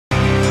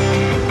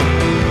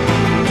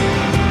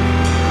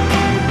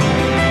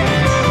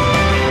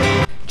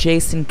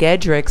Jason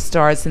Gedrick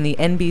stars in the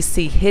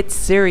NBC hit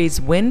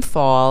series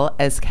Windfall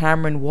as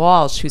Cameron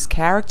Walsh, whose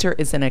character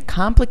is in a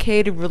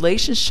complicated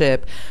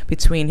relationship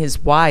between his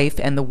wife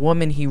and the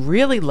woman he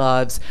really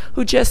loves,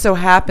 who just so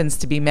happens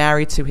to be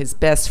married to his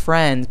best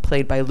friend,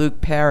 played by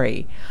Luke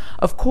Perry.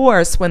 Of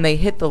course, when they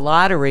hit the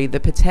lottery, the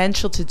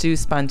potential to do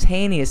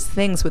spontaneous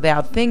things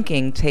without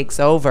thinking takes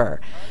over.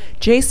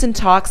 Jason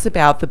talks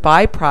about the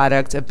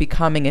byproduct of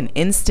becoming an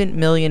instant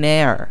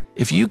millionaire.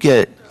 If you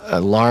get a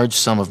large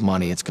sum of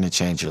money, it's going to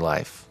change your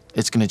life.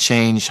 It's going to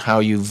change how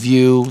you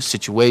view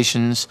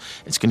situations.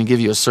 It's going to give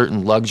you a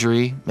certain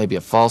luxury, maybe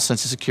a false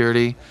sense of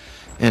security,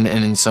 and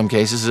in some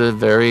cases a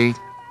very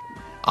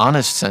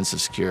honest sense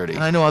of security.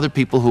 And I know other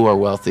people who are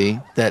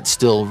wealthy that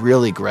still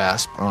really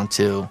grasp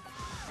onto,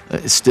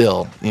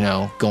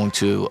 going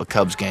to a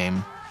Cubs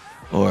game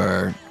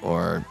or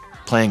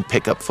playing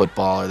pickup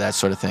football or that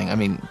sort of thing. I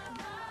mean,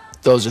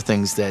 those are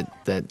things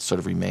that sort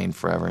of remain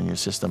forever in your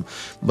system.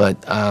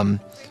 But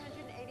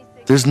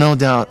there's no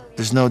doubt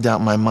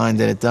in my mind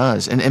that it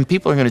does. And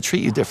people are going to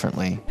treat you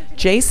differently.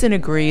 Jason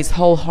agrees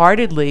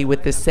wholeheartedly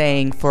with the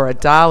saying, "For a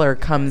dollar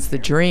comes the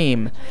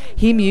dream."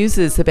 He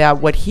muses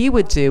about what he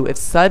would do if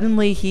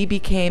suddenly he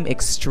became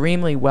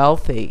extremely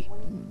wealthy.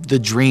 The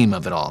dream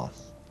of it all.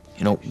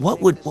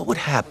 What would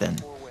happen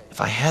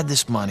if I had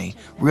this money?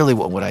 Really,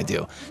 what would I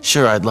do?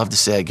 Sure, I'd love to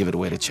say I'd give it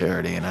away to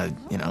charity and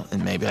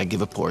and maybe I'd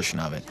give a portion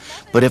of it.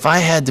 But if I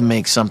had to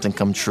make something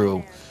come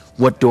true,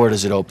 what door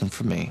does it open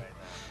for me?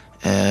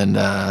 And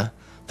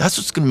that's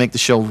what's going to make the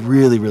show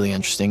really, really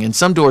interesting. And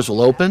some doors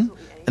will open,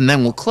 and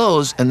then will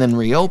close, and then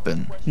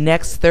reopen.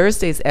 Next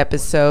Thursday's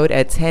episode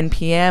at 10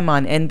 p.m.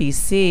 on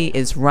NBC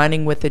is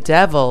Running with the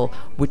Devil,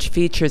 which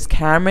features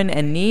Cameron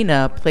and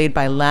Nina, played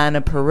by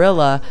Lana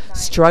Parrilla,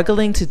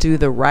 struggling to do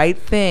the right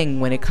thing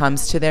when it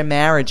comes to their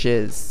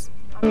marriages.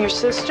 I'm your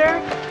sister,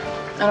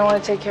 and I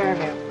want to take care of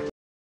you.